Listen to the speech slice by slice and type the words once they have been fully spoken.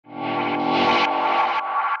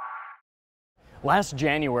Last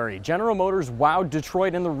January, General Motors wowed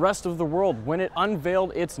Detroit and the rest of the world when it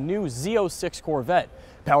unveiled its new Z06 Corvette.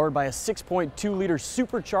 Powered by a 6.2-liter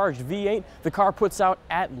supercharged V8, the car puts out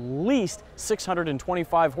at least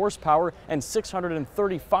 625 horsepower and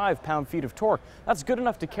 635 pound-feet of torque. That's good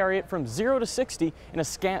enough to carry it from 0 to 60 in a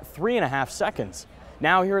scant 3.5 seconds.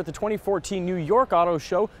 Now here at the 2014 New York Auto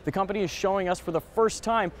Show, the company is showing us for the first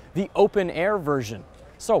time the open-air version.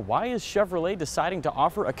 So why is Chevrolet deciding to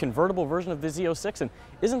offer a convertible version of the Z06, and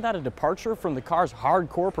isn't that a departure from the car's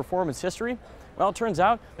hardcore performance history? Well, it turns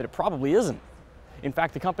out that it probably isn't. In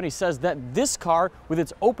fact, the company says that this car with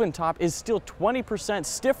its open top is still 20%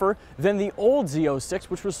 stiffer than the old Z06,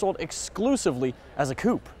 which was sold exclusively as a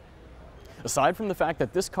coupe. Aside from the fact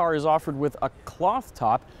that this car is offered with a cloth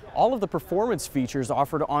top, all of the performance features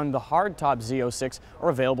offered on the hardtop Z06 are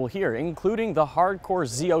available here, including the hardcore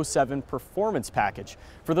Z07 performance package.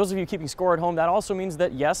 For those of you keeping score at home, that also means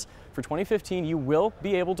that yes, for 2015 you will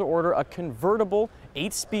be able to order a convertible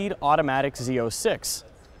 8-speed automatic Z06.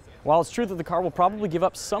 While it's true that the car will probably give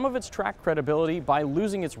up some of its track credibility by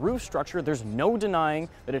losing its roof structure, there's no denying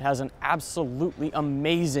that it has an absolutely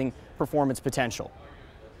amazing performance potential.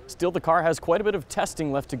 Still, the car has quite a bit of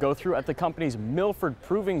testing left to go through at the company's Milford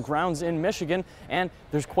Proving Grounds in Michigan, and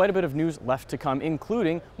there's quite a bit of news left to come,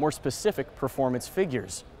 including more specific performance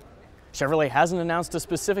figures. Chevrolet hasn't announced a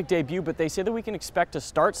specific debut, but they say that we can expect to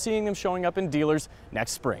start seeing them showing up in dealers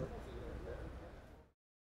next spring.